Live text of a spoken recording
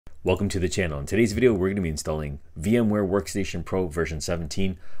Welcome to the channel. In today's video, we're going to be installing VMware Workstation Pro version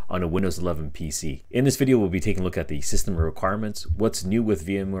 17 on a Windows 11 PC. In this video, we'll be taking a look at the system requirements, what's new with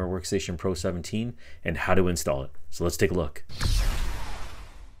VMware Workstation Pro 17, and how to install it. So let's take a look.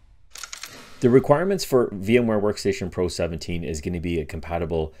 The requirements for VMware Workstation Pro 17 is going to be a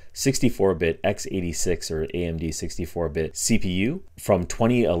compatible 64-bit x86 or AMD 64-bit CPU from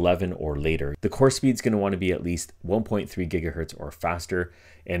 2011 or later. The core speed is going to want to be at least 1.3 gigahertz or faster,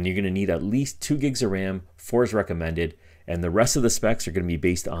 and you're going to need at least 2 gigs of RAM, 4 is recommended, and the rest of the specs are going to be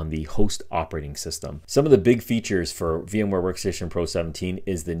based on the host operating system. Some of the big features for VMware Workstation Pro 17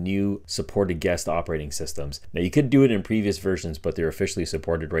 is the new supported guest operating systems. Now you could do it in previous versions, but they're officially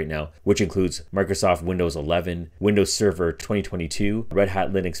supported right now, which includes Microsoft Windows 11, Windows Server 2022, Red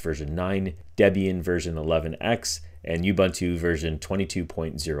Hat Linux version 9, Debian version 11X, and Ubuntu version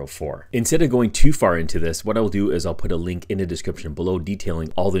 22.04. Instead of going too far into this, what I'll do is I'll put a link in the description below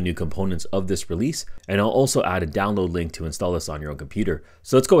detailing all the new components of this release, and I'll also add a download link to install this on your own computer.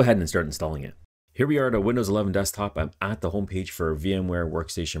 So let's go ahead and start installing it. Here we are at a Windows 11 desktop. I'm at the homepage for VMware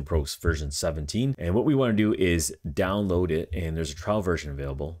Workstation Pro version 17. And what we want to do is download it, and there's a trial version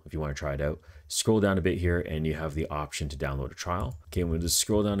available if you want to try it out. Scroll down a bit here and you have the option to download a trial. Okay, we'll just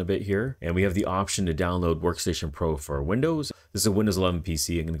scroll down a bit here and we have the option to download Workstation Pro for Windows. This is a Windows 11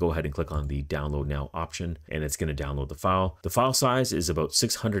 PC. I'm going to go ahead and click on the download now option and it's going to download the file. The file size is about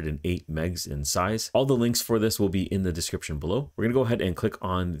 608 megs in size. All the links for this will be in the description below. We're going to go ahead and click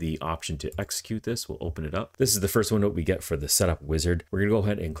on the option to execute this. We'll open it up. This is the first window we get for the setup wizard. We're going to go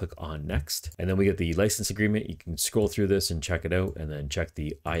ahead and click on next, and then we get the license agreement. You can scroll through this and check it out and then check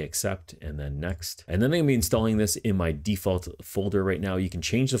the I accept and then next. And then I'm going to be installing this in my default folder right now. You can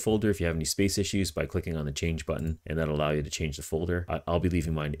change the folder if you have any space issues by clicking on the change button, and that'll allow you to change the folder. I'll be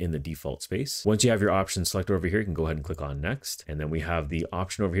leaving mine in the default space. Once you have your options selected over here, you can go ahead and click on next. And then we have the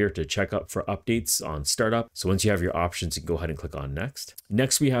option over here to check up for updates on startup. So once you have your options, you can go ahead and click on next.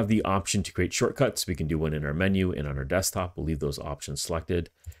 Next, we have the option to create shortcuts. We can do one in our menu and on our desktop. We'll leave those options selected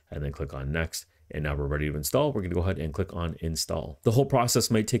and then click on next. And now we're ready to install. We're going to go ahead and click on install. The whole process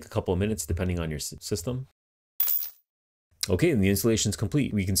might take a couple of minutes depending on your system. Okay, and the installation is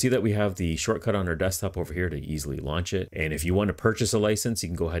complete. We can see that we have the shortcut on our desktop over here to easily launch it. And if you want to purchase a license, you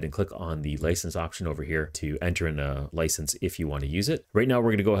can go ahead and click on the license option over here to enter in a license if you want to use it. Right now, we're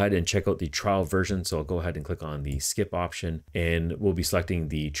going to go ahead and check out the trial version. So I'll go ahead and click on the skip option, and we'll be selecting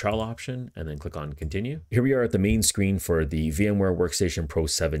the trial option and then click on continue. Here we are at the main screen for the VMware Workstation Pro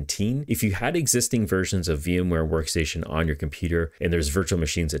 17. If you had existing versions of VMware Workstation on your computer and there's virtual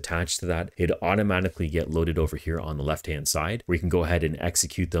machines attached to that, it'd automatically get loaded over here on the left-hand side, where you can go ahead and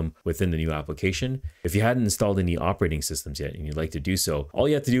execute them within the new application. If you hadn't installed any operating systems yet and you'd like to do so, all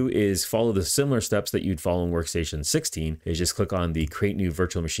you have to do is follow the similar steps that you'd follow in Workstation 16. Is just click on the create new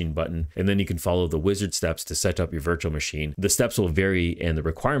virtual machine button, and then you can follow the wizard steps to set up your virtual machine. The steps will vary and the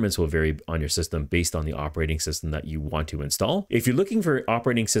requirements will vary on your system based on the operating system that you want to install. If you're looking for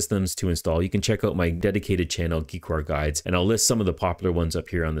operating systems to install, you can check out my dedicated channel, GEEKrar Guides, and I'll list some of the popular ones up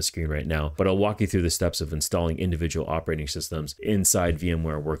here on the screen right now, but I'll walk you through the steps of installing individual operating systems inside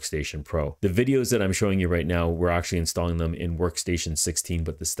VMware Workstation Pro. The videos that I'm showing you right now, we're actually installing them in Workstation 16,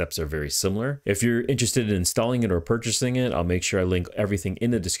 but the steps are very similar. If you're interested in installing it or purchasing it, I'll make sure I link everything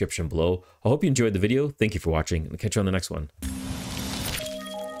in the description below. I hope you enjoyed the video. Thank you for watching, and I'll catch you on the next one.